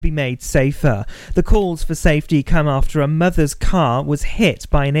be made safer. The calls for safety come after a mother's car was hit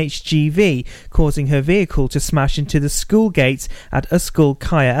by an HGV, causing her vehicle to smash into the school gates at Ysgol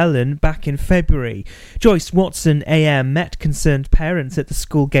Caer Elen back in February. Joyce Watson AM met concerned parents at the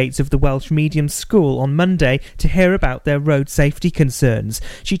school gates of the Welsh Medium School on Monday to hear about their road safety concerns.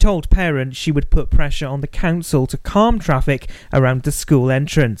 She told parents she would put pressure on the council to calm traffic around the school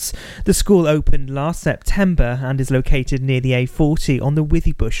entrance. The school opened last September and is located near the A40 on the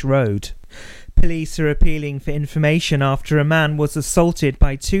Withybush Road. Police are appealing for information after a man was assaulted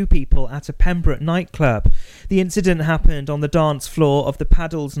by two people at a Pembroke nightclub. The incident happened on the dance floor of the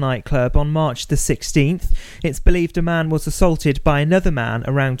Paddles nightclub on March the 16th. It's believed a man was assaulted by another man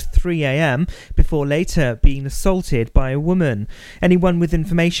around 3 a.m. before later being assaulted by a woman. Anyone with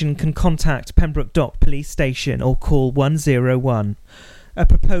information can contact Pembroke Dock Police Station or call 101. A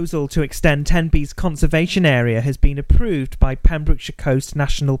proposal to extend Tenby's conservation area has been approved by Pembrokeshire Coast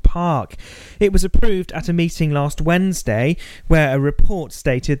National Park. It was approved at a meeting last Wednesday, where a report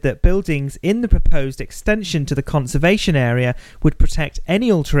stated that buildings in the proposed extension to the conservation area would protect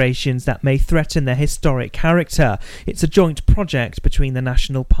any alterations that may threaten their historic character. It's a joint project between the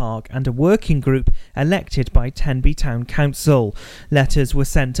National Park and a working group elected by Tenby Town Council. Letters were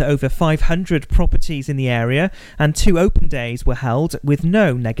sent to over 500 properties in the area, and 2 open days were held with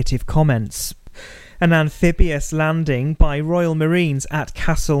no negative comments. An amphibious landing by Royal Marines at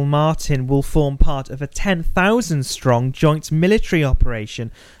Castle Martin will form part of a 10,000-strong joint military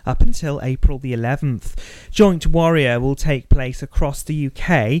operation up until April the 11th. Joint Warrior will take place across the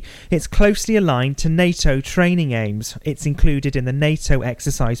UK. It's closely aligned to NATO training aims. It's included in the NATO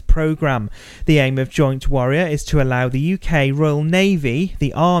exercise programme. The aim of Joint Warrior is to allow the UK Royal Navy,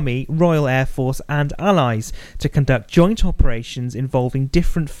 the Army, Royal Air Force and allies to conduct joint operations involving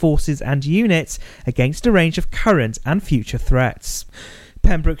different forces and units against a range of current and future threats.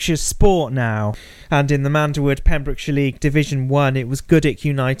 Pembrokeshire sport now. And in the Manderwood Pembrokeshire League Division 1, it was Goodwick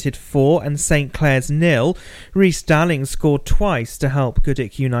United 4 and St Clair's 0. Rhys Dalling scored twice to help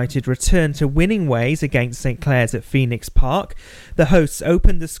Goodwick United return to winning ways against St Clair's at Phoenix Park. The hosts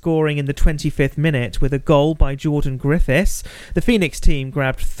opened the scoring in the 25th minute with a goal by Jordan Griffiths. The Phoenix team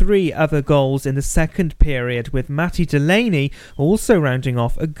grabbed 3 other goals in the second period, with Matty Delaney also rounding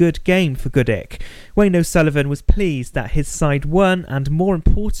off a good game for Goodwick. Wayne O'Sullivan was pleased that his side won and, more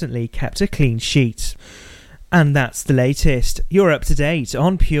importantly, kept a clean sheet. And that's the latest. You're up to date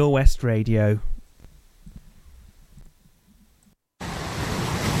on Pure West Radio.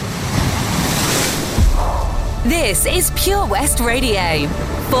 This is Pure West Radio.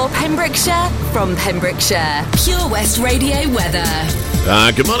 For Pembrokeshire, from Pembrokeshire. Pure West Radio weather.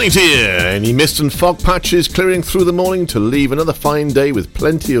 Good morning to you. Any mist and fog patches clearing through the morning to leave another fine day with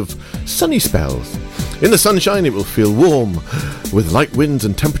plenty of sunny spells. In the sunshine, it will feel warm, with light winds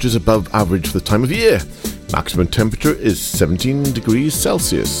and temperatures above average for the time of year. Maximum temperature is 17 degrees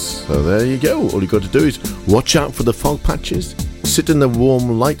Celsius. So there you go. All you've got to do is watch out for the fog patches, sit in the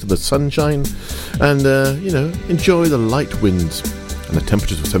warm light of the sunshine, and, enjoy the light winds. And the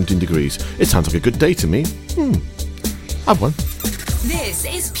temperatures of 17 degrees. It sounds like a good day to me. Have one. This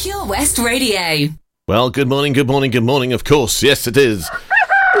is Pure West Radio. Well, good morning. Of course, yes, it is.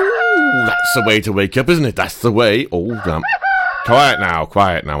 Ooh, that's the way to wake up, isn't it? That's the way. Oh, damn. Quiet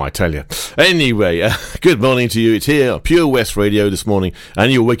now, I tell you. Anyway, good morning to you. It's here, Pure West Radio this morning,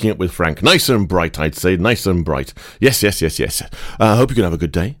 and you're waking up with Frank. Nice and bright, I'd say. Nice and bright. Yes. I hope you can have a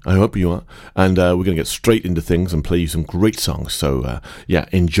good day. I hope you are. And we're going to get straight into things and play you some great songs. So,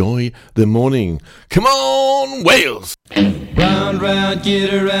 enjoy the morning. Come on, Wales! Round, round,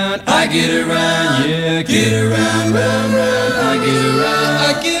 get around, I get around, yeah, get around, round, round, I get around,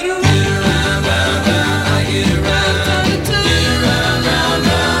 I get around, round, round, I get around.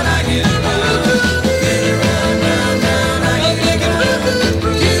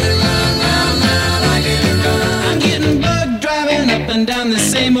 Down the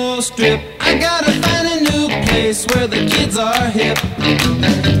same old strip, I gotta find a new place where the kids are hip.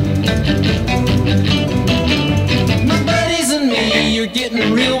 My buddies and me, you're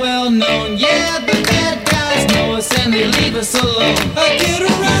getting real well known. Yeah, the bad guys know us and they leave us alone. I get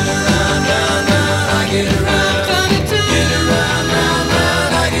around, round, round, round, I get around, get around, round,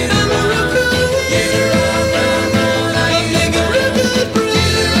 round, I get around, get around, round, round, I get around, get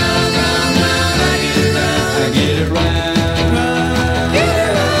around, round, round, I get around, I get around.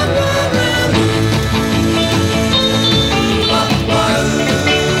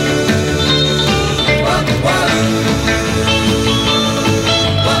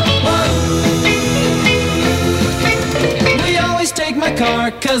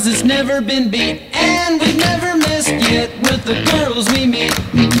 Cause it's never been beat, and we've never missed yet with the girls we meet.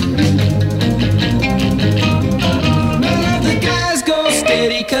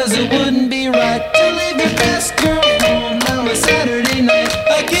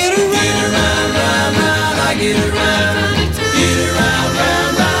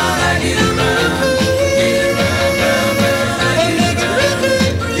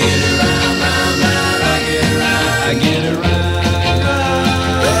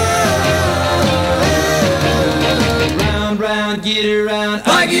 around,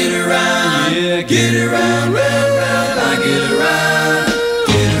 I get around, yeah, get around, round, round, I get around,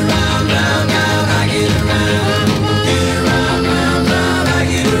 get around, round, round, I get around, get around, round, round, I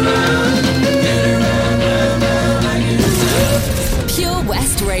get around, get around, round, round, I get around. Pure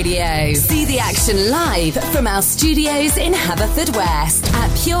West Radio. See the action live from our studios in Haverfordwest at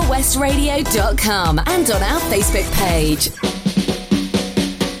purewestradio.com and on our Facebook page.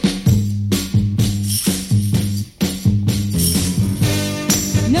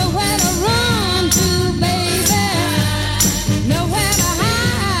 Nowhere to run to, baby. Nowhere to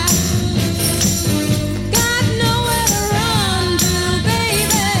hide. Got nowhere to run to,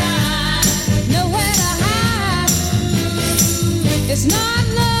 baby. Nowhere to hide. It's not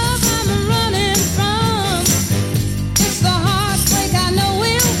love I'm running from. It's the heartbreak I know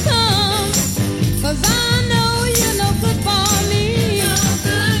will come. 'Cause I know you're no good for me.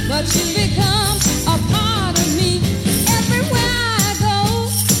 But you become a part of me. Everywhere I go,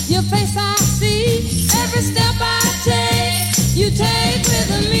 your face I see. Every step I take, you take with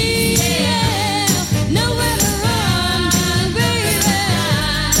me. Yeah. Nowhere to run to, baby.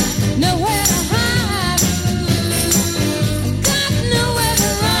 Nowhere to hide. Got nowhere to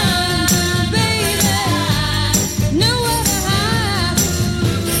run to, baby. Nowhere to hide.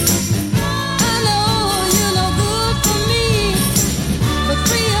 I know you're no good for me. But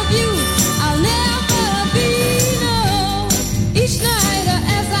free of you, I'll never be. No. Each night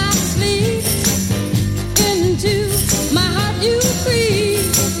as I sleep, into my heart you creep.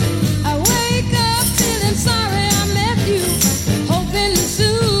 I wake up feeling sorry I met you, hoping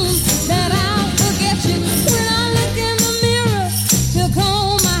soon that I'll forget you. When I look in the mirror to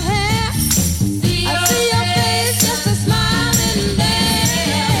comb my hair, I see your face, just a smiling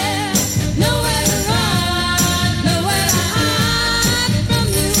there. Nowhere to run, nowhere to hide from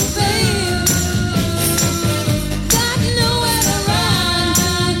you, babe. Got nowhere to run to,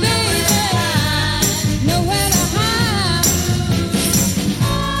 baby. Nowhere to hide.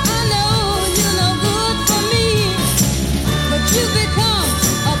 I know you're no good for me, but you become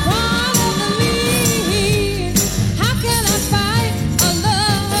a part of me. How can I fight a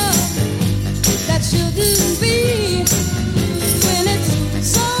love that shouldn't be when it's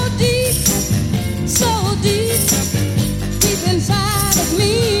so deep, deep inside of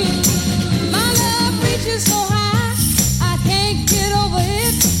me? My love reaches so high, I can't get over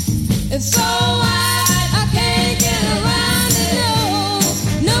it. It's so wide, I can't get around it.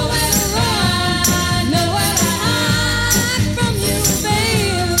 No, nowhere to run, nowhere to hide from you,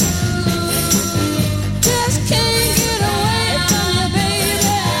 babe. Just can't get away from you,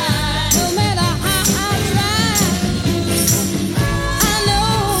 baby. No matter how I try. I know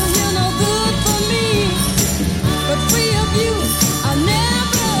you're no good for me, but free of you, I'll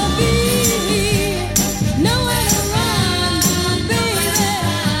never be. Nowhere to run to, baby.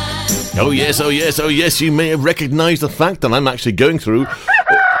 Oh yes, oh yes, oh yes, you may have recognised the fact that I'm actually going through...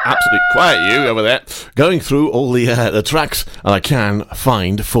 absolutely quiet, you over there. Going through all the tracks that I can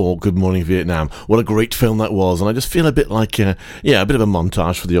find for Good Morning Vietnam. What a great film that was, and I just feel a bit like, a bit of a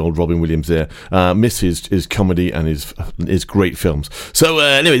montage for the old Robin Williams there. Miss his comedy and his great films. So,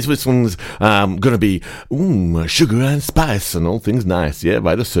 anyways, this one's going to be Sugar and Spice and all things nice, yeah,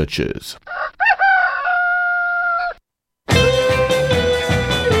 by the Searchers.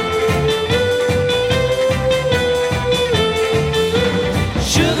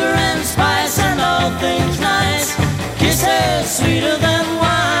 Sugar and spice and all things nice, kisses sweeter than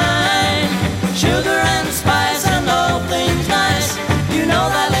wine. Sugar and spice and all things nice, you know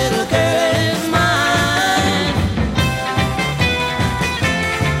that little girl is mine.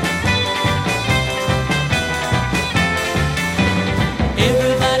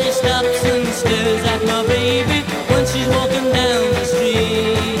 Everybody stops and stares at my baby when she's walking down the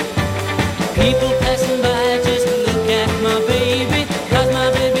street. People passing by just look at my baby, 'cause my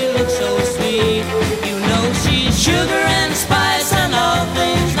baby looks so sweet. You know she's sugar and spice and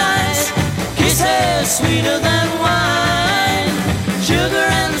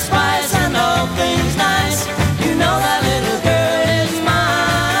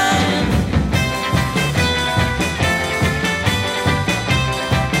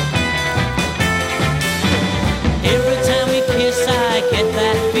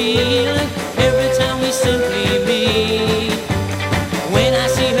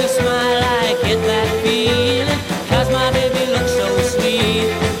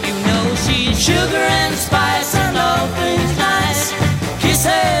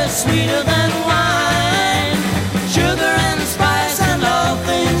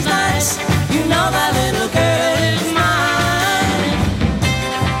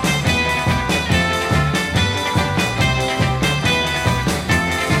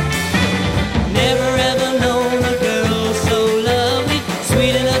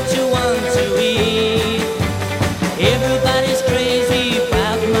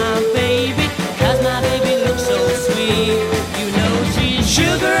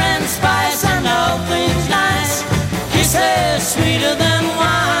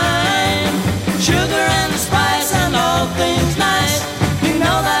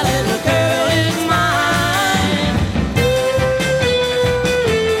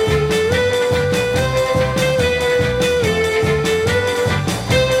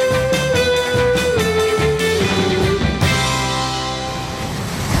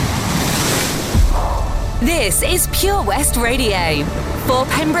Pure West Radio. For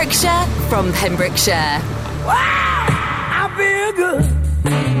Pembrokeshire, from Pembrokeshire. I feel good.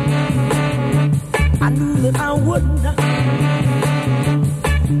 I knew that I wouldn't.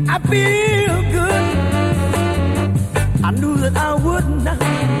 I feel good. I knew that I wouldn't.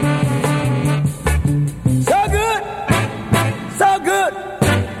 So good, so good.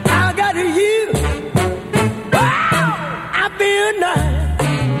 I got you. Wow, I feel nice.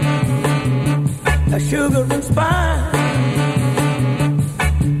 A sugar and spice.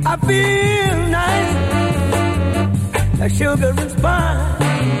 I feel nice. A sugar and spice.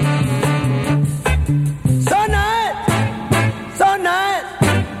 So nice, so nice.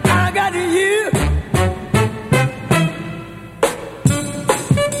 I got you.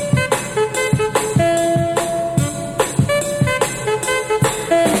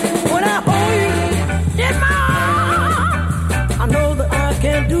 When I hold you in my arms, I know that I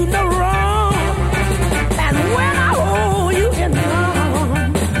can't do no wrong. And when I hold you in my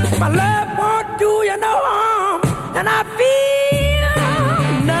arms, my love won't do you no harm. And I feel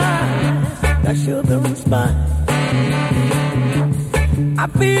nice, that sugar and spice. I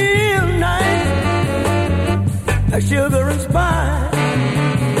feel nice, that sugar and spice.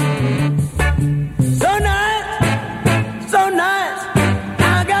 So nice, so nice,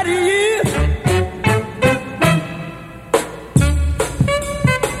 I got you.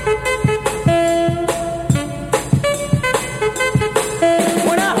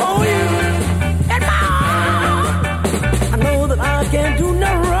 When I hold you in my arms, I know that I can't do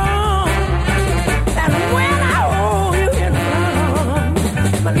no wrong. And when I hold you in my arms,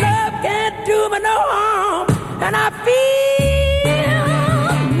 my love can't do me no harm. And I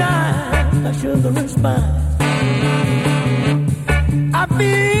feel nice, like sugar and spice. I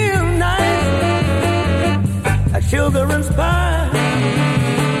feel nice, like sugar and spice.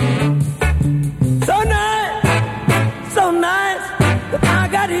 So nice, so nice, that I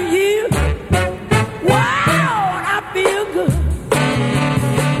got you. Wow, I feel good.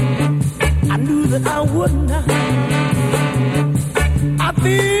 I knew that I wouldn't. I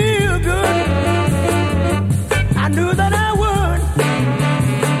feel good. I knew that I would.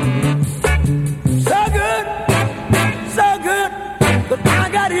 So good, so good, but I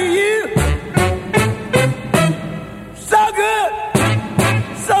got you. So good,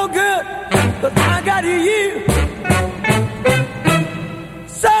 so good, but I got you.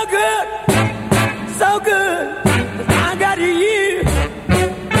 So good, so good, but I got you.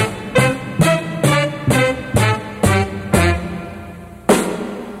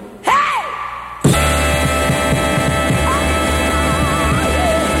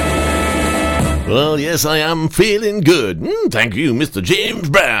 Well, yes, I am feeling good. Thank you, Mr. James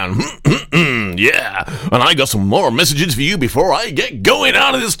Brown. Yeah, and I got some more messages for you before I get going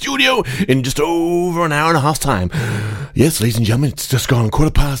out of the studio in just over an hour and a half time. Yes, ladies and gentlemen, it's just gone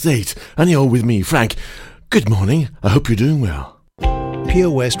 8:15, and you're with me, Frank. Good morning. I hope you're doing well.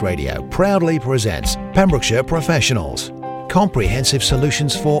 Pure West Radio proudly presents Pembrokeshire Professionals. Comprehensive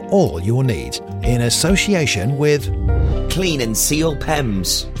solutions for all your needs in association with Clean and Seal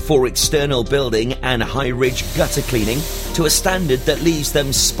PEMS for external building and high ridge gutter cleaning to a standard that leaves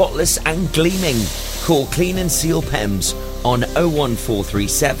them spotless and gleaming. Call Clean and Seal PEMS on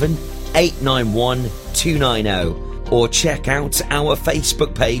 01437 891 290 or check out our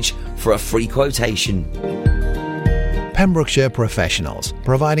Facebook page for a free quotation. Pembrokeshire Professionals,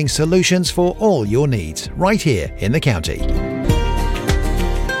 providing solutions for all your needs right here in the county.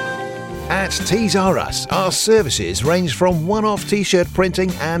 At Tees R Us, our services range from one-off t-shirt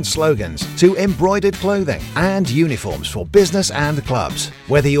printing and slogans to embroidered clothing and uniforms for business and clubs.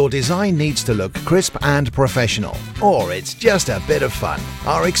 Whether your design needs to look crisp and professional or it's just a bit of fun,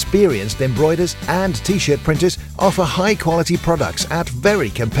 our experienced embroiders and t-shirt printers offer high-quality products at very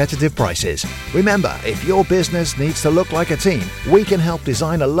competitive prices. Remember, if your business needs to look like a team, we can help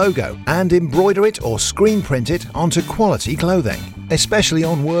design a logo and embroider it or screen print it onto quality clothing, especially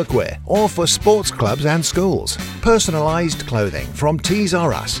on workwear or for sports clubs and schools. Personalised clothing from Tees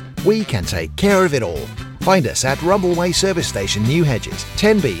R Us. We can take care of it all. Find us at Rumbleway Service Station, New Hedges,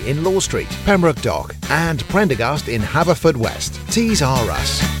 10B in Law Street, Pembroke Dock, and Prendergast in Haverfordwest. Tees R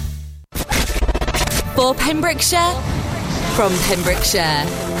Us. For Pembrokeshire, from Pembrokeshire.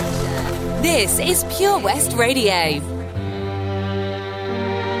 This is Pure West Radio.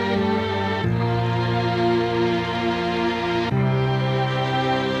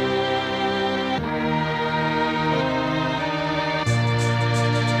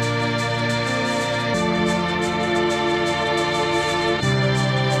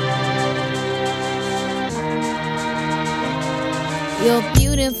 You're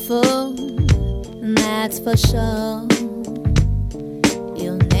beautiful, and that that's for sure.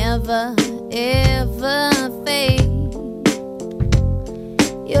 You'll never, ever fade.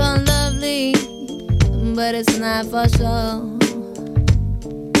 You're lovely, but it's not for sure.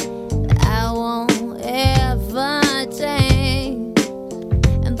 I won't ever change.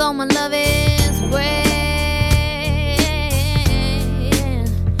 And though my love is great,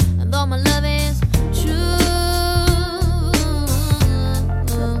 and though my love is true,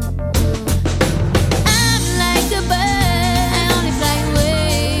 I'm like a bird, I only fly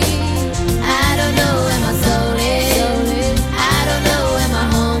away. I don't know where my soul is, I don't know where my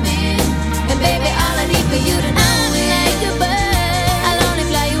home is. And baby, all I need for you to know is I'm like a bird, I'll only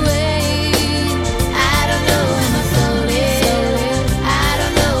fly away. I don't know where my soul is, I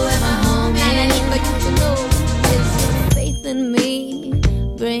don't know where my home is. And I need for you to know is faith in me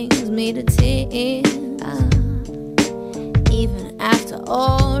brings me to tears. Even after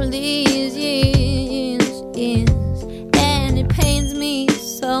all these years, and it pains me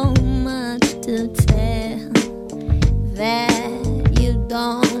so much to tell that you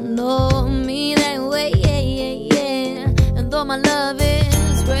don't know me that way, and though my love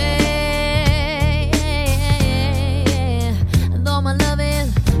is great, and though my love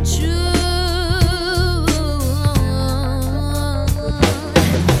is true,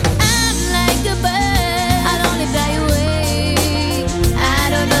 I'm like a bird, I'll only fly away. I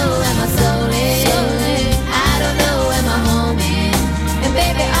don't know where my soul is, I don't know where my home is. And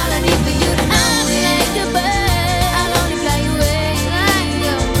baby, all I need for you to know is I'm like a bird, I'll only fly away.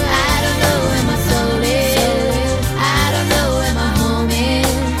 I don't know where my soul is, I don't know where my home is.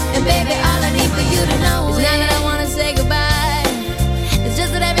 And baby, all I need for you to know is not that I wanna say goodbye. It's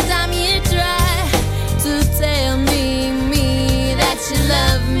just that every time you try to tell me that you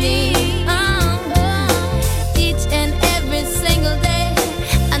love me, each and every single day,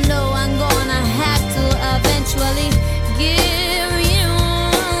 I know I'm gonna have to eventually give you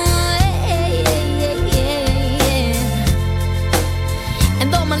away. And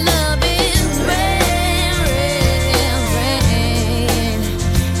though my love is rare,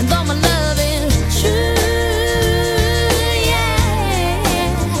 and though my love is true,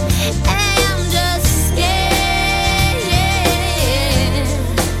 I'm just scared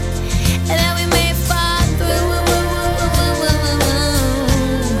that we may fall through.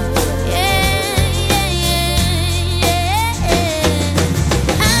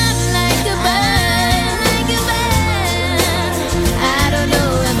 I'm like a bird, I don't know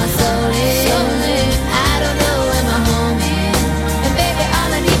where my soul is, I don't know where my home is. And baby,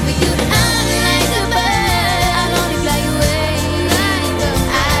 all I need for you to know is I'm like a bird, I'll only fly away.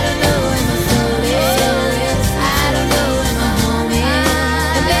 I don't know where my soul is, I don't know where my home is.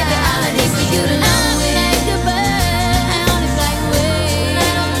 And baby, all I need for you to know is I'm like a bird, I only fly away.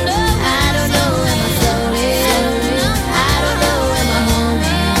 I don't know where my soul is, I don't know where my home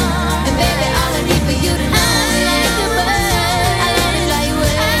is. And baby, all I need for you to know is I'm like a bird, I'll only fly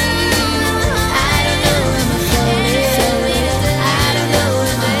away. I don't know where my soul is, I don't know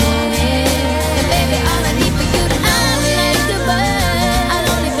where my home is. And baby, all I need for you to know is I'm like a bird, I'll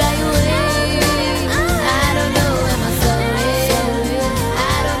only fly away. I don't know where my soul is,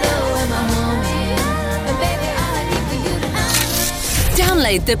 I don't know where my home is. And baby, all I need for you to know.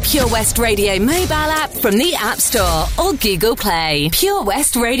 Download the Pure West Radio mobile app from the App Store or Google Play. Pure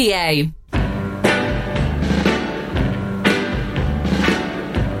West Radio.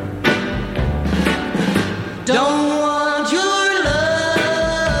 Don't want your love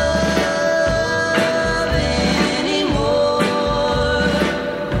anymore.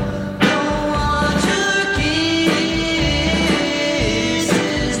 Don't want your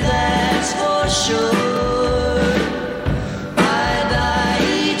kisses, that's for sure. I die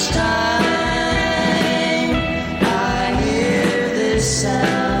each time I hear this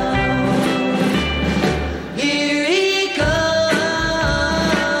sound. Here he comes,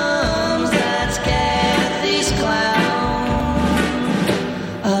 that's Kathy's clown.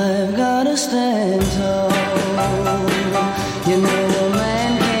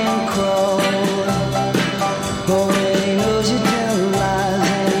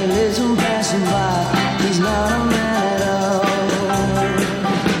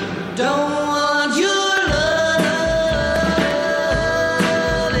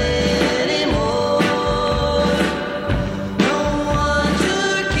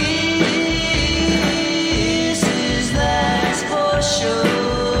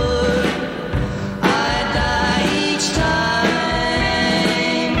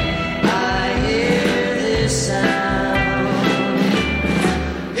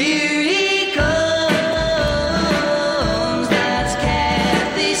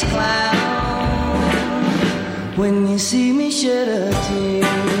 tear,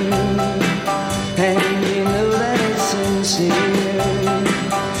 and you know that it's sincere.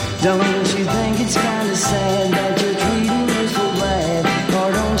 Don't you think it's kind of sad that you're treating me so bad,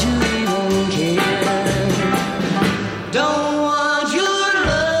 or don't you even care? Don't want your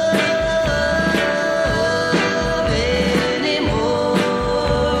love anymore.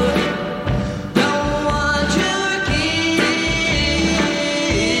 Don't want your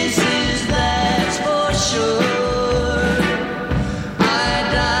kisses, that's for sure. I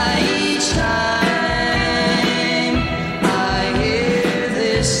die each time I hear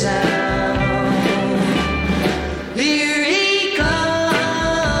this sound. Here he comes,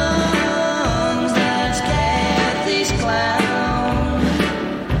 that's Kathy's clown.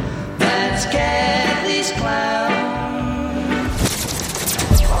 That's Kathy's clown.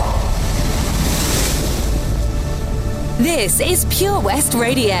 This is Pure West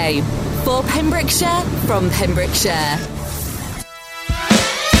Radio. For Pembrokeshire, from Pembrokeshire.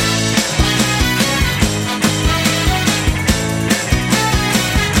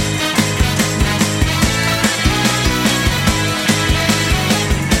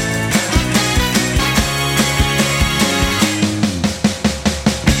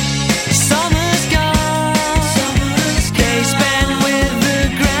 Summer's gone, they spend with the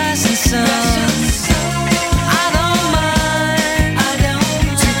grass and sun. I don't mind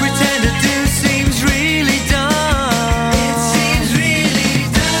to pretend to do seems really dumb. It seems really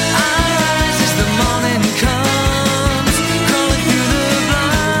dumb. I rise as the morning comes, crawling through the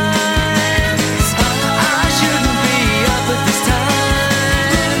blinds. I shouldn't be up at this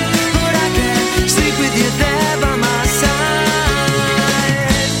time, but I can sleep with you there by my side.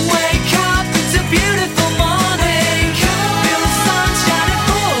 Wake up, it's a beautiful morning. Feel the sun shining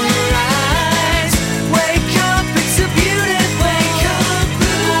for your eyes. Wake up, it's a beautiful. Wake up,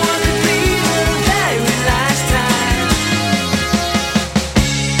 what could be the very last time?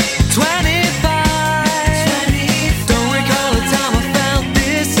 25. Don't recall a time I felt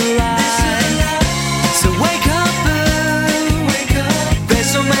this alive. So wake up, boo. Wake up. There's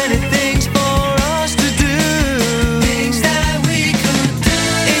so many things for us to do. Things that we could do.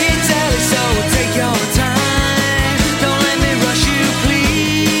 It's early, so take your time. Don't let me rush you,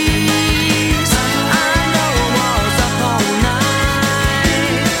 please. I know I was up all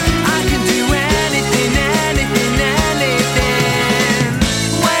night. I can do anything, anything, anything.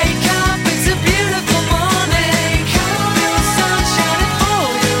 Wake up, it's a beautiful morning. Feel the sun shining for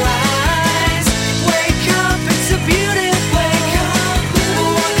your eyes. Wake up, it's a beautiful. Wake up,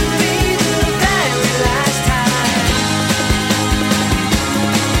 what could be the very last time?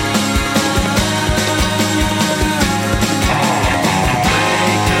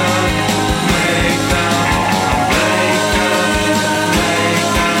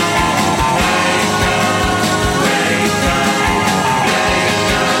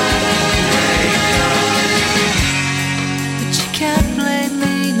 But you can't blame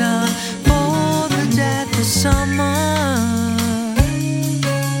me now for the death of someone.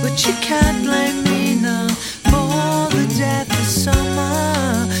 But you can't blame me now for the death of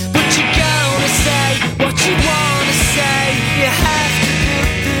someone. But you gotta say what you wanna say. You have to put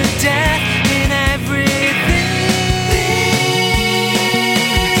the death in everything.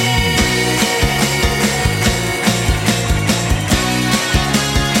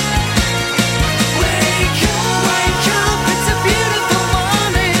 Wake up, it's a beautiful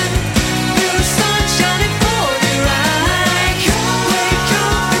morning. Feel the sun shining for your eyes. Wake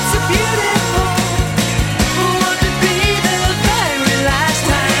up, it's a beautiful. What could be the very last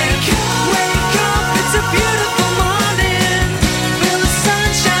time? Wake up, it's a beautiful morning. Feel the sun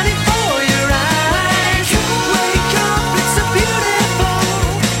shining for your eyes. Wake up, it's a beautiful.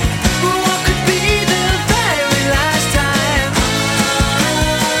 What could be the very last time?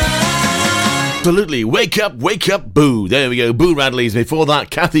 Absolutely. Wake up, boo. There we go. Boo Radleys. Before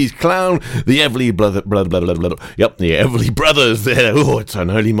that, Kathy's Clown, the Everly Yep, the Everly Brothers there. Oh, it's an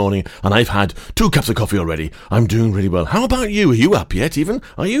early morning, and I've had 2 cups of coffee already. I'm doing really well. How about you? Are you up yet, even?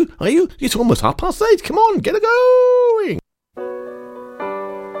 Are you? It's almost 8:30. Come on, get it going.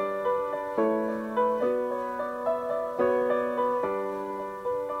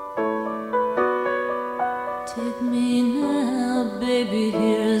 Take me now, baby,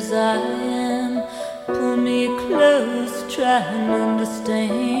 here as I am. Pull me close, try and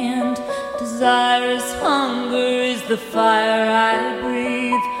understand. Desire is hunger, is the fire I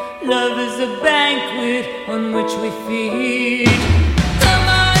breathe. Love is a banquet on which we feed. Come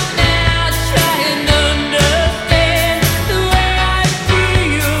on now, try and understand the way I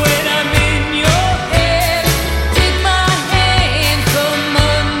feel when I'm in your head. Take my hand, come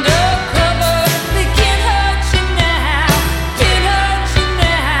undercover. They can't hurt you now, can't hurt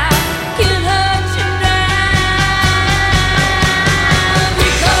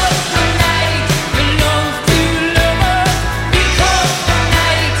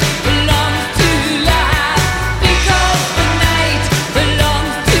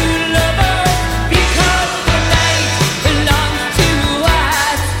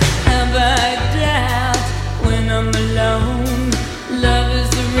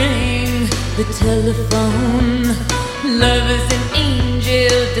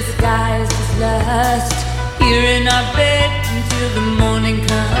disguised as lust, here in our bed until the morning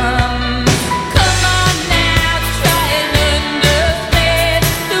comes. Come on now, try and understand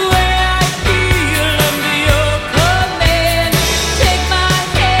the way I feel under your command. Take my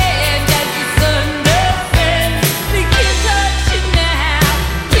hand as the sun descends. We can't touch you now,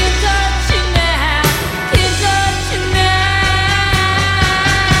 can't touch you now, can't touch you now.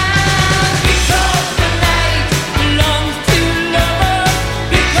 Because the night belongs to lovers.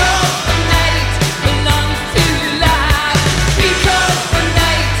 Because the night belongs to life. Because the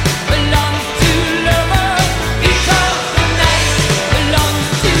night belongs to lovers. Because the night belongs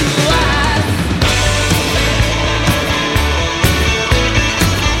to us.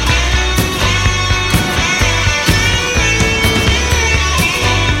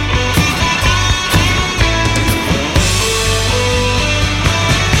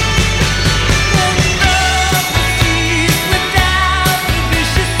 Without the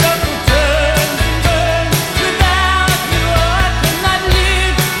vicious circle turns and burns. Without you I cannot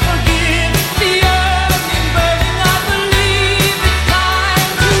live. Forgive the yearning burning. I believe it's time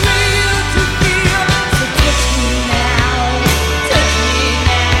to real to feel. So touch me now, touch me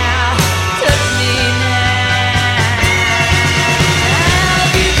now, touch me now.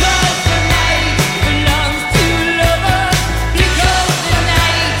 Because the night belongs to lovers. Because the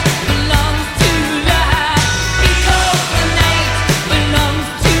night belongs to life. Because the night belongs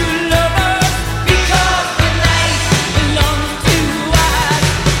to lovers. Because the night belongs to us.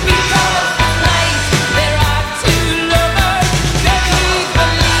 Because tonight there are two lovers that we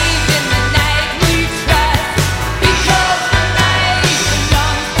believe in the night we trust. Because the night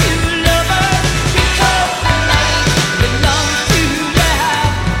belongs to lovers. Because the night belongs to love.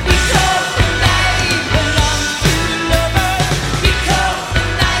 Because the night belongs to lovers. Because the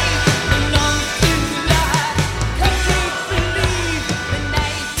night belongs to love. 'Cause we believe the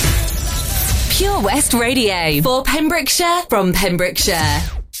night. Pure West Radio for Pembrokeshire from Pembrokeshire.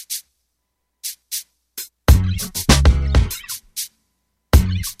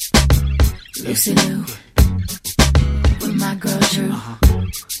 Lucy Lou, with my girl Drew,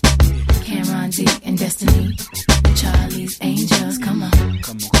 Cameron D and Destiny, Charlie's Angels, come on.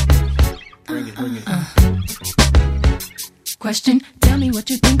 Question, tell me what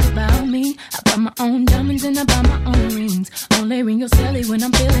you think about me. I buy my own diamonds and I buy my own rings. Only ring your celly when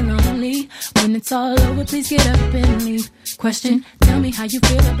I'm feeling lonely. When it's all over, please get up and leave. Question, tell me how you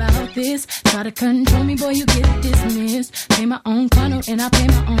feel about this. Try to control me, boy, you get dismissed. Pay my own condo and I pay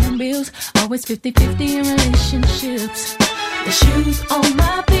my own bills. Always 50-50 in relationships. The shoes on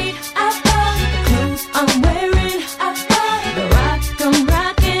my feet, I bought. The clothes I'm wearing, I bought. The rock I'm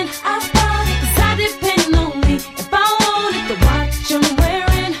rocking, I bought. 'Cause I depend on me. If I wanted the watch I'm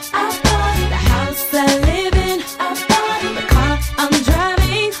wearing, I bought. The house I live in, I bought. The car I'm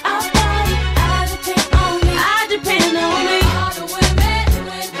driving, I bought. I depend on me. I depend on me. All the women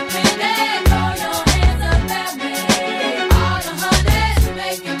independent, throw your hands up at me. All the honeys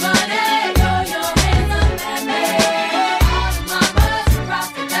making money, throw your hands up at me. All the mamas rock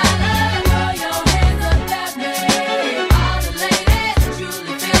the dollar, throw your hands up at me. All the ladies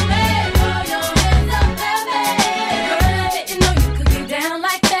truly feel me, throw your hands up at me. Girl, I didn't know you could get down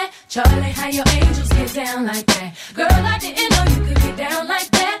like that. Charlie, how your angels get down like that. Girl, I didn't know you could get down like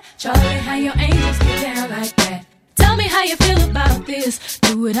that. Charlie, how your angels get down like that. Tell me how you feel about this.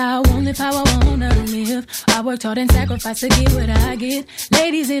 Do what I want, live how I wanna live. I worked hard and sacrificed to get what I get.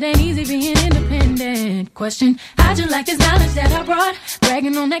 Ladies, it ain't easy being independent. Question, how'd you like this knowledge that I brought?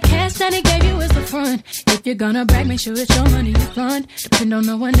 Bragging on that cash that he gave you as the front. If you're gonna brag, make sure it's your money you fund. Depend on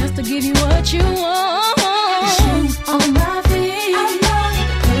no one else to give you what you want. The shoes on my feet, I bought.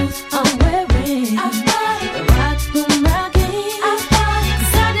 The clothes I'm wearing, I bought. The rock I'm rocking, I bought.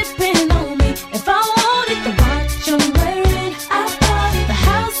 'Cause I depend on me. If I wanted the watch I'm wearing, I bought. The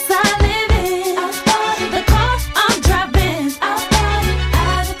house I live in, I bought. The car I'm driving, I bought.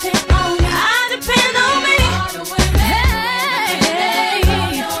 I depend on me. I depend on me. All the women, hey, throw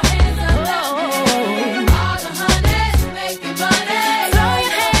your hands up at me. All the honeys making money, throw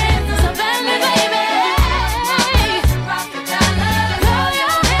your hands up at me, baby. Rock the dollar, throw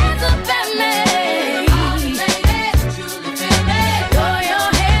your hands up at me. All the ladies truly feel me, throw your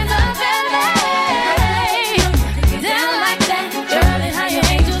hands up at me. Get down like that, Charlie, how your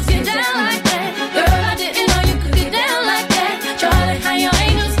angels get down like that. Girl, I didn't know you could get down like that. Charlie, how your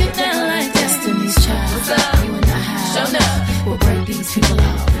angels get down like that. Destiny's Child, what's up? You and I have shown up. We'll break these people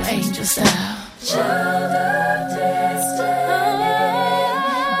off, angel style. Child of destiny,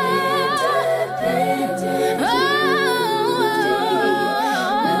 independent. No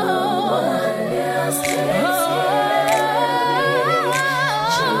one else can save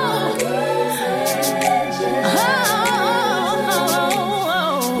me.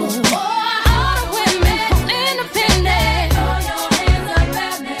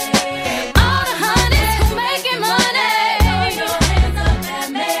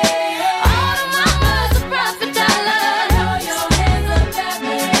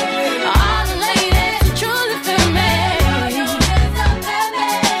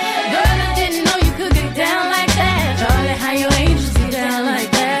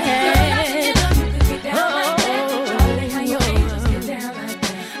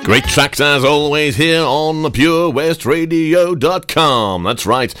 Great tracks as always here on purewestradio.com. That's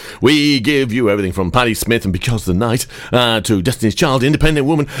right, we give you everything from Patti Smith and Because of the Night to Destiny's Child, Independent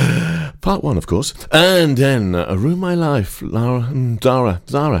Woman, part 1 of course, and then Ruin My Life, Zara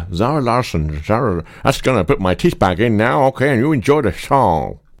Larsson. Zara, that's gonna put my teeth back in now, okay, and you enjoy the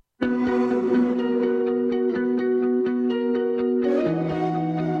song.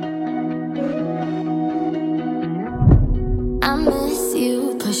 I miss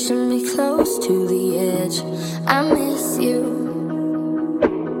you, pushing me close to the edge. I miss you.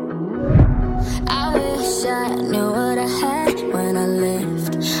 I wish I knew what I had when I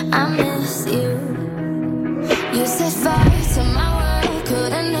left. I miss you. You set fire to my world,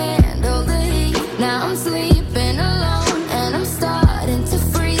 couldn't handle the heat. Now I'm sleeping alone and I'm starting to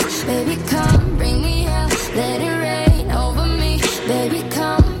freeze. Baby, come bring me out, let it rain over me. Baby,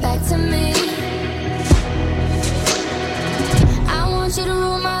 come back to me. I want you to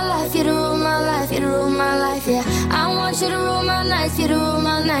rule my life, you to rule my life, you to rule my life, yeah. I want you to rule my nights, you to rule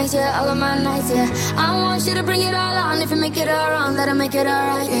my nights, yeah. All of my nights, yeah. I want you to bring it all on. If you make it all wrong, that'll make it all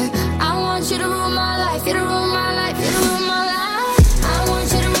right, yeah. I want you to rule my life, you to rule my life, you to rule my life. I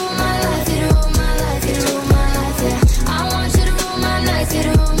want you to rule my life, you to rule my life, you to rule my life, yeah. I want you to rule my nights, you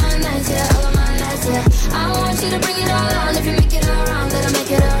to rule my nights, yeah. All of my nights, yeah. I want you to bring it all on. If you make it all wrong, that'll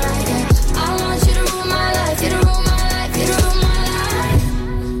make it all right, yeah. I want you to rule my life, you to rule my life, you to rule my life.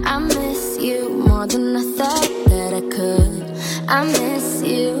 I miss you more than I thought that I could. I miss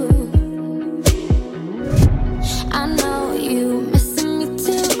you. I know you missing me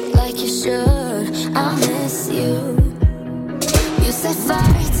too, like you should. I miss you. You set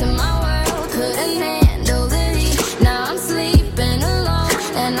fire to my world, couldn't handle the heat. Now I'm sleeping alone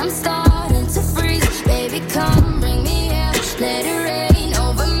and I'm starting to freeze. Baby, come bring me out, let it rain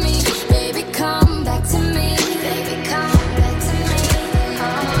over me. Baby, come back to me. Baby, come back to me.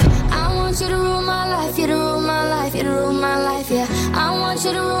 I want you to rule my life, you to rule my life, you to rule my life, yeah. I want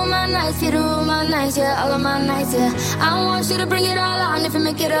you to rule my nights, you to rule my nights, yeah. All of my nights, yeah. I want you to bring it all on. If you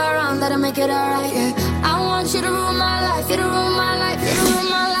make it all wrong, that'll make it all right, yeah. I want you to rule my life, you to rule my life, you to rule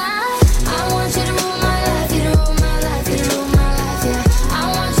my life. I want you to rule my life, you to rule my life, you to rule my life, yeah. I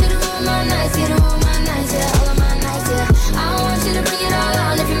want you to rule my nights, you to rule my nights, yeah. All of my nights, yeah. I want you to bring it all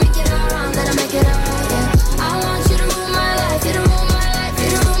on. If you make it all wrong, that'll make it all right, yeah. I want you to rule my life, you to rule my life, you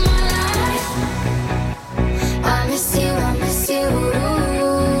to rule my life. I miss you, I miss you.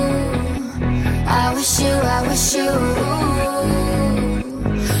 I wish you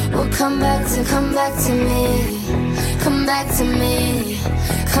will come back to me, come back to me,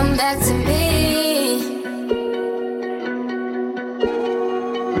 come back to me.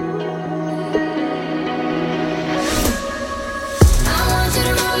 I want you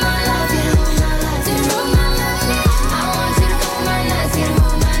to rule my life, you to rule my life, you to rule my life, yeah. I want you to rule my nights, you to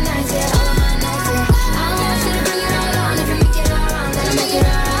rule my nights, yeah. All of my nights, yeah. I want you to bring it all on. If you make it all wrong, then I'll make it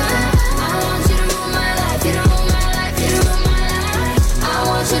all right. I want you to rule my life, you to rule my life, you to rule my life. I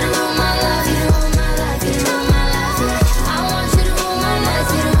want you to rule my life, you to rule my life, you to rule my life, yeah. I want you to rule my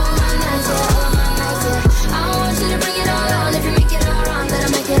nights, you to rule my nights, yeah. All of my nights, yeah. I want you to bring it all on. If you make it all wrong, then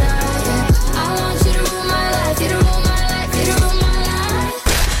I'll make it all right, yeah. I want you to rule my life, you to rule my life, you to rule my life.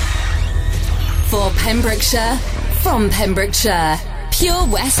 For Pembrokeshire, from Pembrokeshire, Pure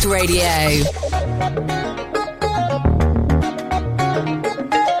West Radio.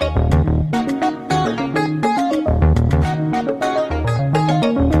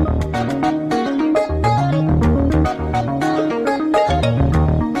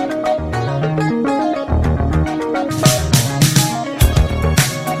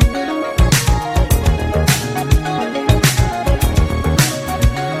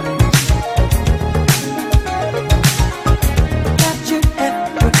 Captured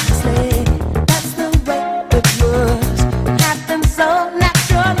effortlessly, that's the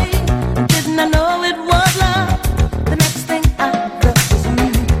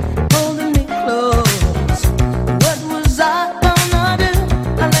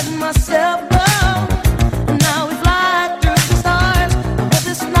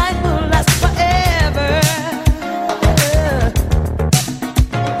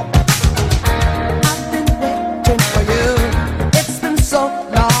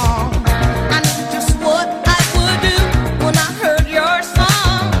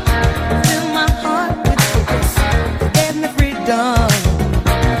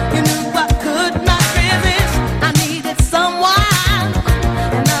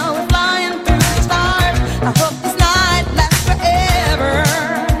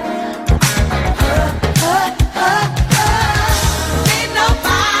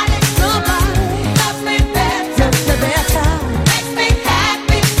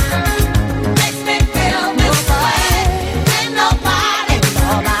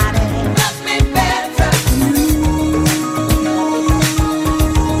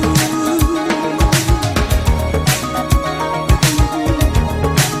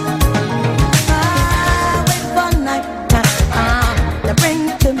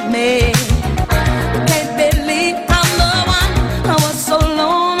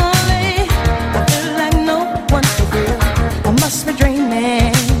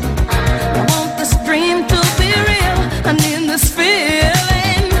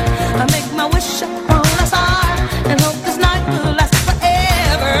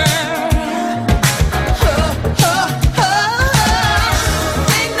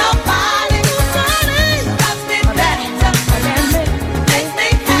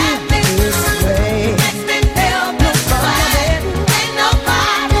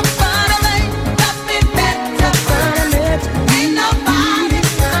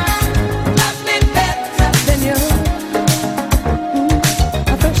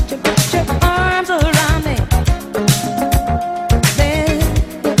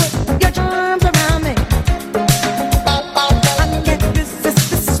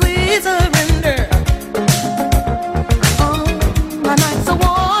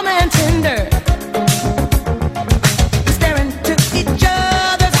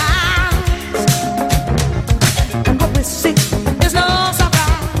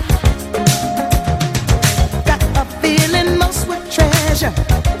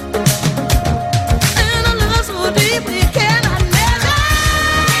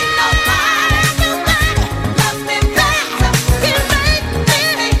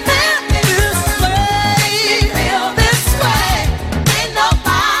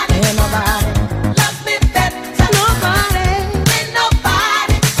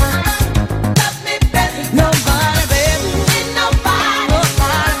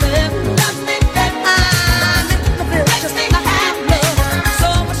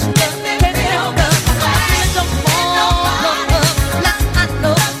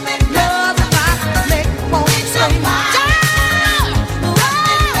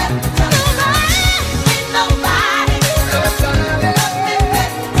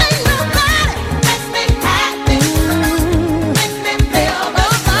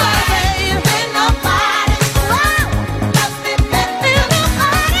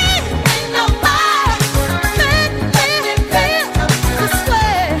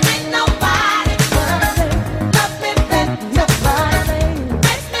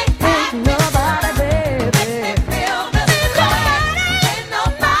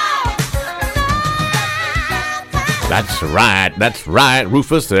That's right,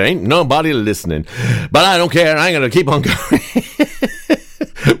 Rufus. There ain't nobody listening. But I don't care. I'm going to keep on going.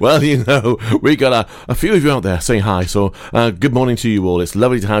 Well, you know, we got a few of you out there saying hi, so good morning to you all. It's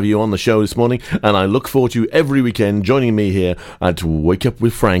lovely to have you on the show this morning, and I look forward to you every weekend joining me here at Wake Up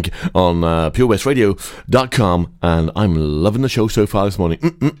with Frank on purewestradio.com, and I'm loving the show so far this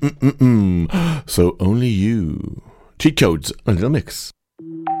morning. So only you. Cheat codes, a little mix.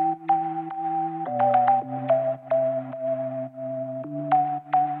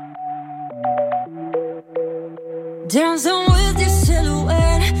 Dancing with your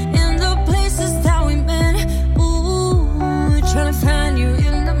silhouette in the places that we met. Ooh, trying to find you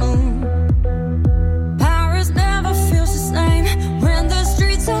in the moon. Paris never feels the same when the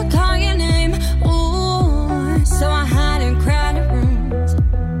streets all call your name. Ooh, so I hide in crowded rooms.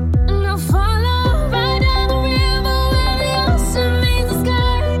 And I'll follow right down the river where the ocean meets the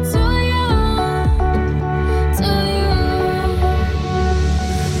sky. To you.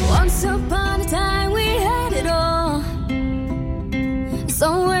 Once upon a time we had it all.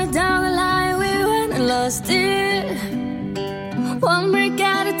 Somewhere down the line we went and lost it. One brick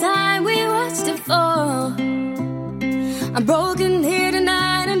at a time we watched it fall. I'm broken here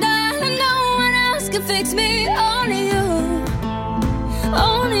tonight and darling, no one else can fix me. Only you,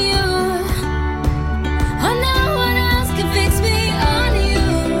 only you. Oh, no one else can fix me. Only you,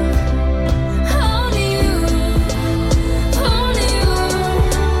 only you, only you.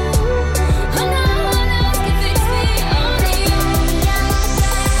 Oh, no one else can fix me. Only you.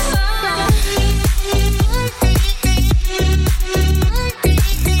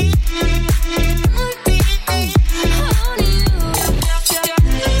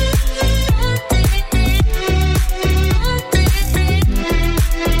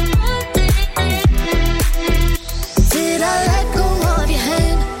 Did I let go of your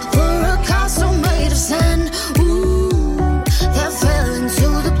hand for a castle made of sand? Ooh, that fell into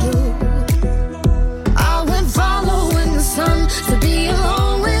the blue. I went following the sun to be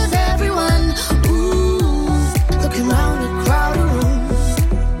alone with everyone. Ooh, looking round a crowded room.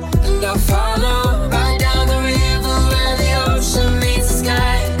 And I follow right down the river where the ocean meets the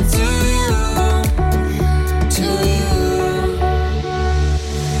sky. To you, to you.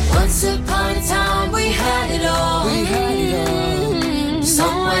 Once upon a time we had it all.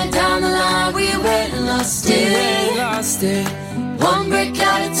 Somewhere down the line we went and lost it. One brick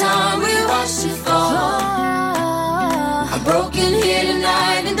at a time we watched it fall. I'm broken here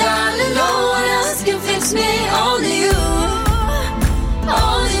tonight and darling, no one else can fix me. Only you,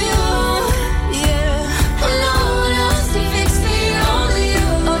 only you. Yeah, no one else can fix me. Only you,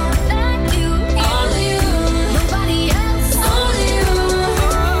 only you. Nobody else. Only you.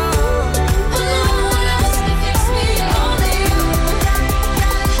 No one else can fix me. Only you.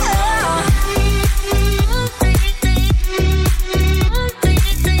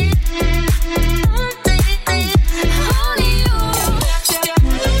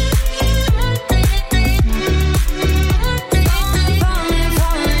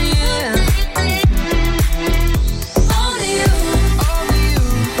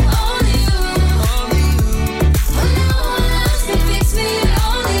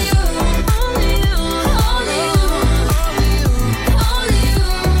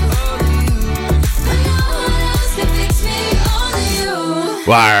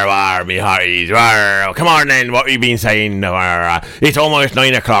 War, me hearties. War. Come on then, what have you been saying? It's almost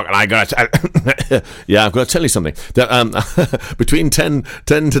 9 o'clock and I gotta yeah, I've got to tell you something. That between 10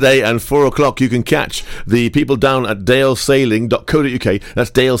 today and 4 o'clock you can catch the people down at dalesailing.co.uk. That's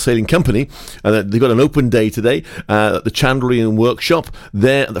Dale Sailing Company. And they've got an open day today at the Chandlery and Workshop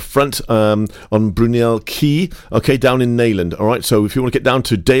there at the front on Brunel Quay, okay, down in Neyland. All right, so if you want to get down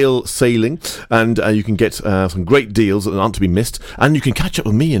to Dale Sailing, and you can get some great deals that aren't to be missed, and you can catch up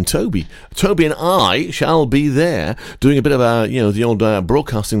with me and Toby. Toby and I shall be there doing a bit of the old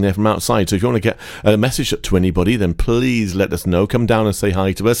broadcasting there from outside. So if you want to get a message to anybody, then please let us know. Come down and say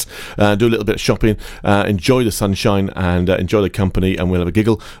hi to us. Do a little bit of shopping. Enjoy the sunshine and enjoy the company, and we'll have a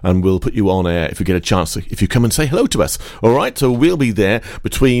giggle and we'll put you on air if you get a chance. If you come and say hello to us, all right. So we'll be there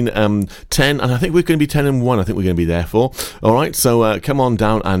between 10 and I think we're going to be 10 and 1. I think we're going to be there for. All right. So come on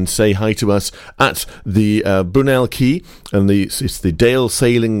down and say hi to us at the Brunel Quay, and it's the Dale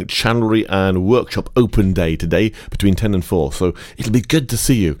Sailing Chandlery and Workshop Open Day today between 10 and 4. So it'll be good to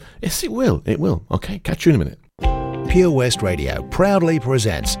see you. Yes, it will. It will. Okay. Catch you in a minute. Pure West Radio proudly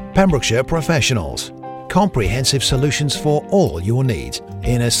presents Pembrokeshire Professionals. comprehensive solutions for all your needs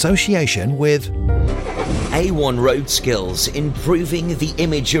in association with A1 Road Skills, improving the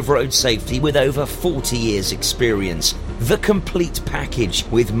image of road safety with over 40 years experience. The complete package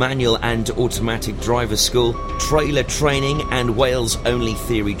with manual and automatic driver school, trailer training and Wales only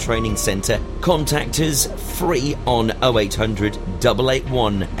theory training centre. Contact us free on 0800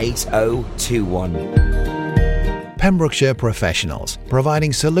 881 8021. Pembrokeshire Professionals,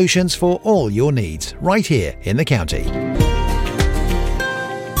 providing solutions for all your needs right here in the county.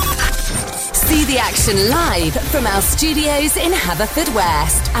 See the action live from our studios in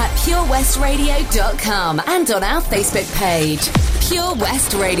Haverfordwest at purewestradio.com and on our Facebook page, Pure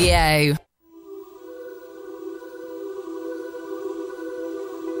West Radio.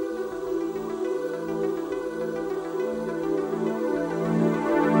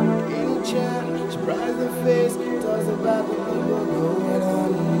 Surprise the face, talks about the people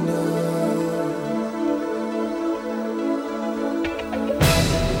going under.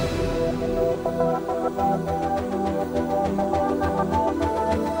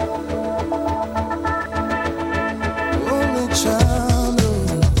 Only child,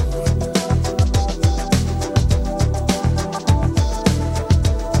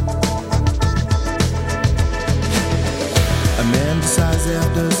 a man decides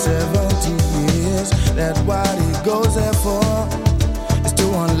after 70 years that what he goes there for is to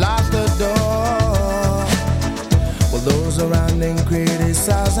unlock the door. While those around him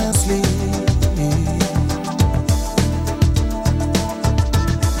criticize and sleep.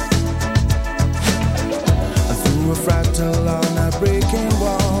 Through a fractal on a breaking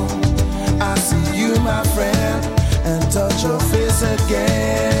wall, I see you, my friend, and touch your face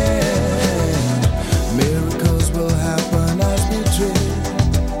again. Miracles will happen as we dream.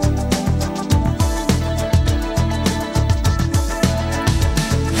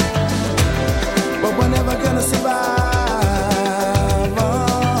 But we're never gonna survive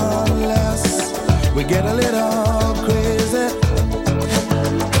unless we get a little crazy.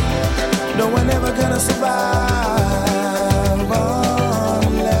 No, we're never gonna survive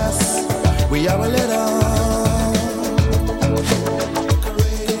unless we are a little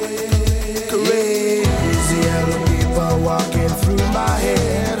crazy. Yellow people walking through my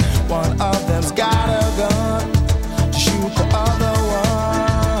head. One of them's got a gun to shoot the other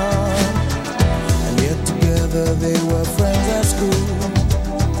one. And yet together they were friends at school.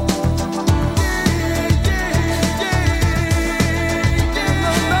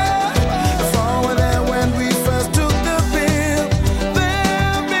 If all were there when we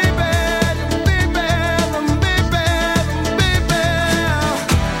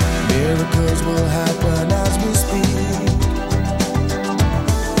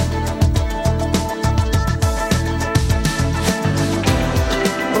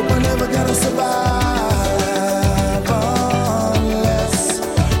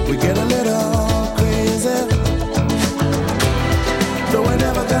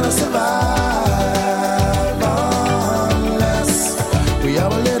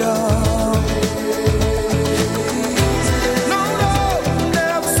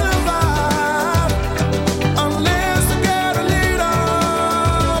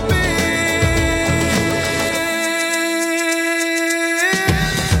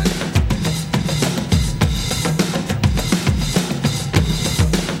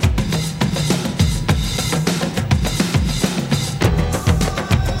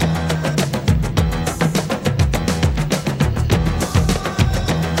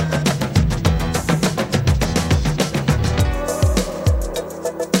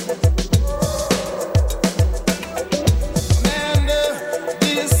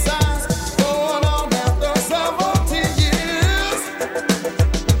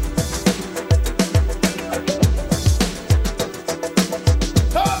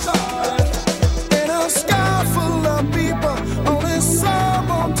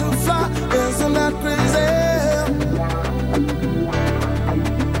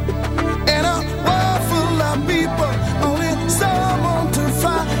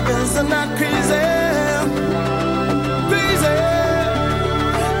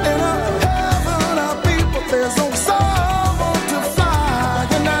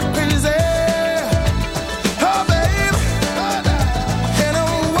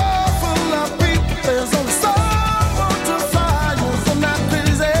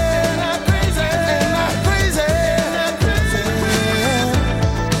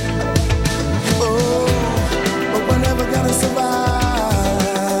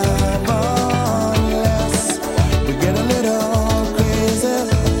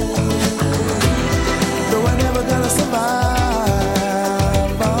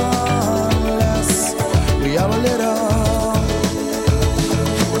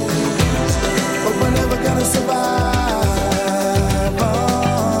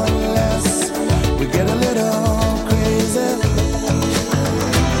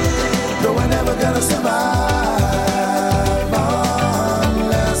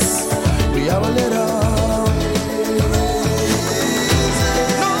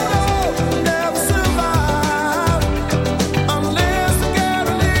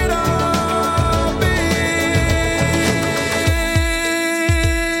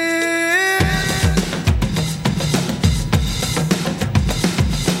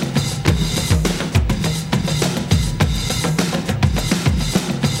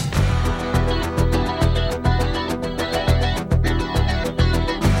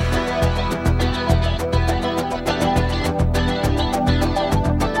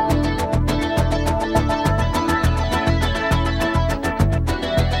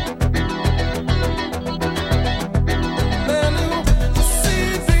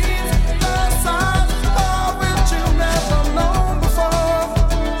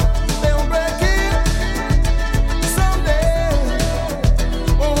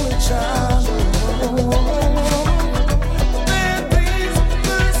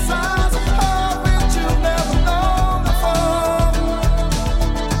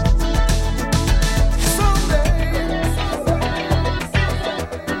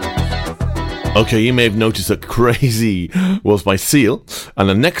Okay, you may have noticed that Crazy was by Seal, and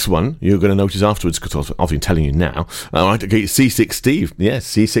the next one you're going to notice afterwards, because I've been telling you now. Right, okay, C6 Steve. Yes,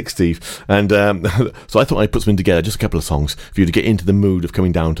 C6 Steve. And so I thought I'd put something together, just a couple of songs, for you to get into the mood of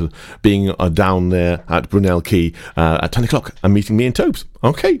coming down to being down there at Brunel Quay at 10 o'clock and meeting me in Tobes.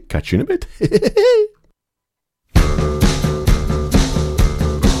 Okay, catch you in a bit.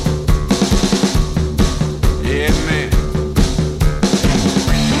 Yeah, man.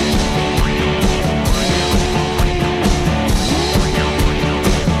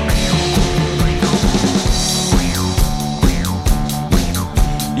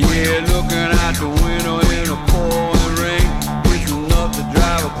 Yeah, looking out the window in a pouring rain, it's enough to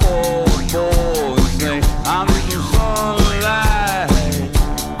drive a poor boy insane. I need some sunlight.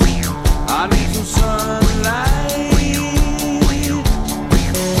 I need some sunlight.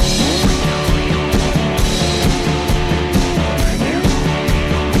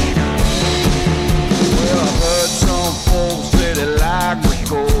 Well, I heard some folks say they like me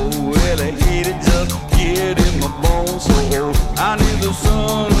cold. Well, they hate it just to get in my bones so old. I need the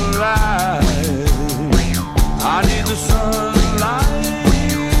sunlight. I need the sunlight.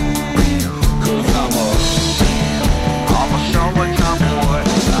 'Cause I'm a summertime boy.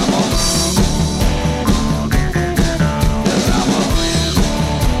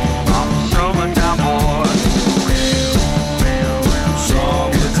 I'm a summertime boy.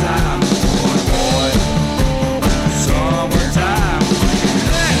 Summertime boy. Summertime.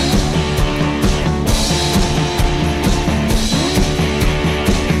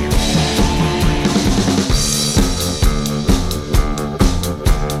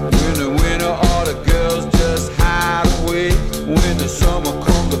 In the winter, all the girls just hide away. When the summer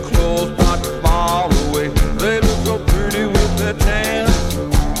comes, the clothes start to fall away. They look so pretty with their tan.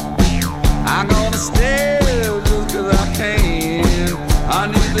 I'm gonna stay just 'cause I can. I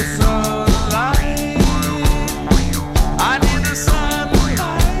need the sunlight. I need the sunlight.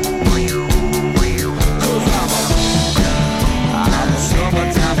 'Cause I'm a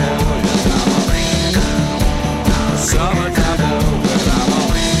summertime boy. I'm a summertime boy.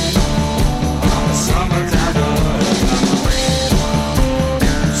 I'm a summertime boy.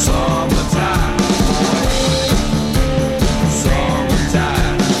 Summertime.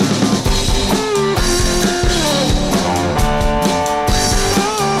 Summertime.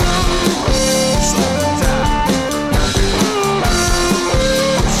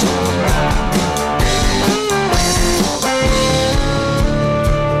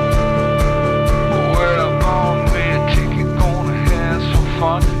 Well, I'm gonna be a ticket, gonna have some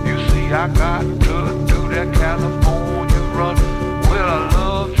fun. You see, I got to do that California run. Well, I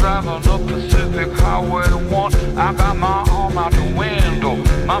love driving up Pacific Highway 1. I got my arm out the window,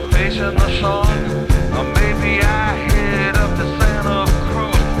 my face in the sun. Or maybe I head up to Santa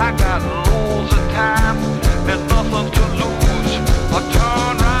Cruz. I got loads of time, there's nothing to lose. I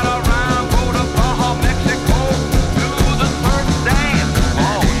turn right around, go to Baja, Mexico, do the first dance.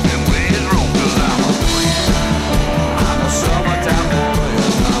 Oh, and we're wrong, 'cause I'm a summertime boy.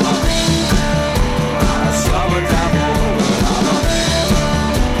 I'm a summertime boy.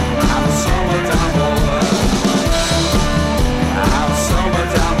 I'm a summertime boy. I'm a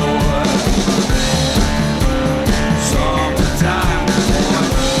summertime boy. Summertime boy.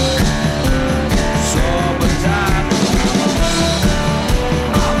 Summertime.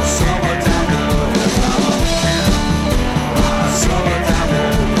 I'm a summertime boy. I'm a summertime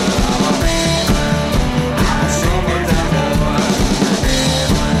boy. I'm a summertime boy.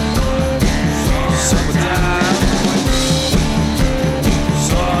 Summertime.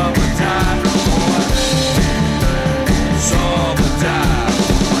 Summertime. Summertime.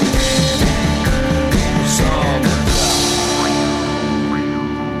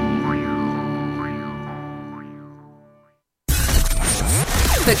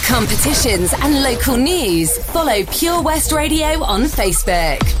 For competitions and local news, follow Pure West Radio on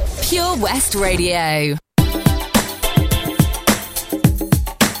Facebook. Pure West Radio.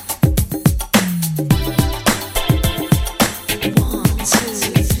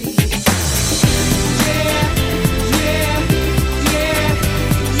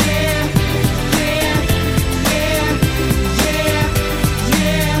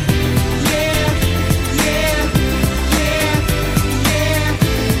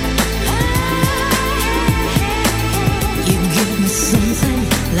 You give me something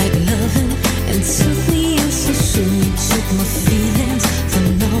like loving and took me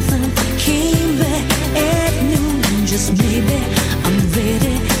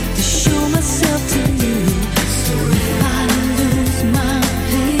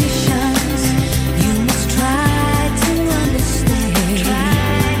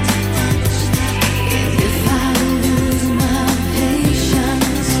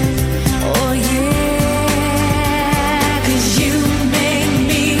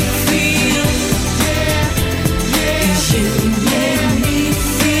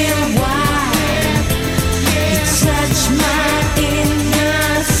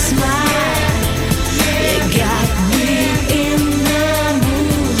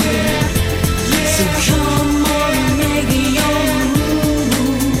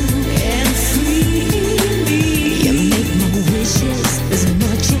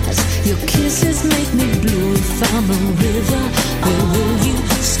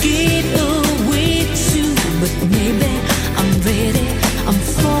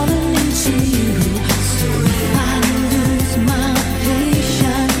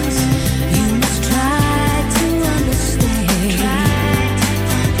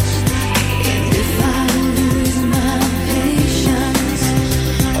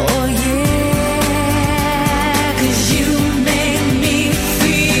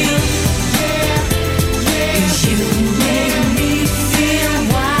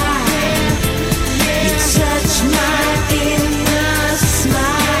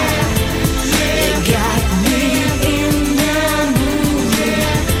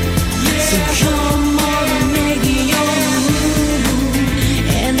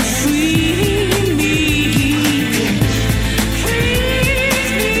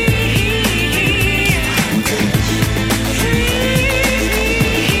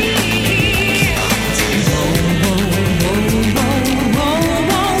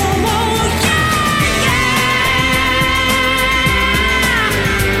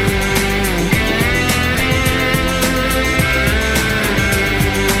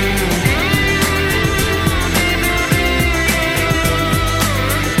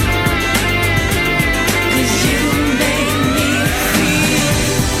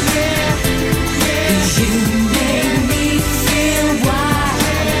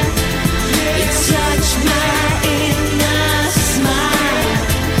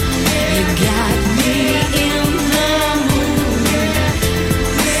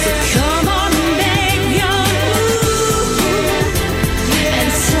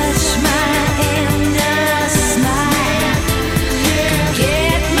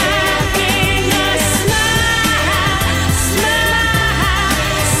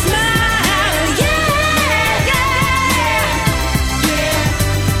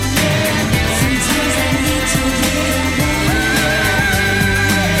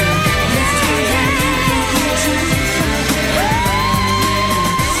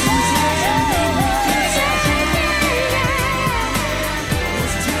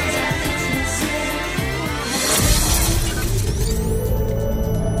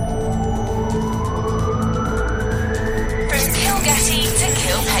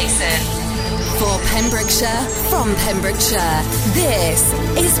Listen. For Pembrokeshire, from Pembrokeshire, this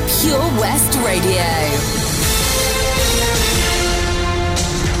is Pure West Radio.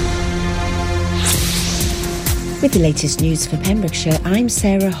 With the latest news for Pembrokeshire, I'm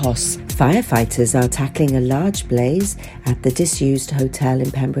Sarah Hoss. Firefighters are tackling a large blaze at the disused hotel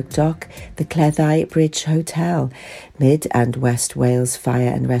in Pembroke Dock, the Cleddau Bridge Hotel. Mid and West Wales Fire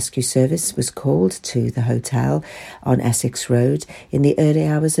and Rescue Service was called to the hotel on Essex Road in the early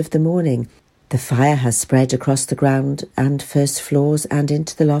hours of the morning. The fire has spread across the ground and first floors and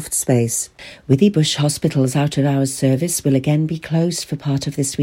into the loft space. Withybush Hospital's out-of-hours service will again be closed for part of this week.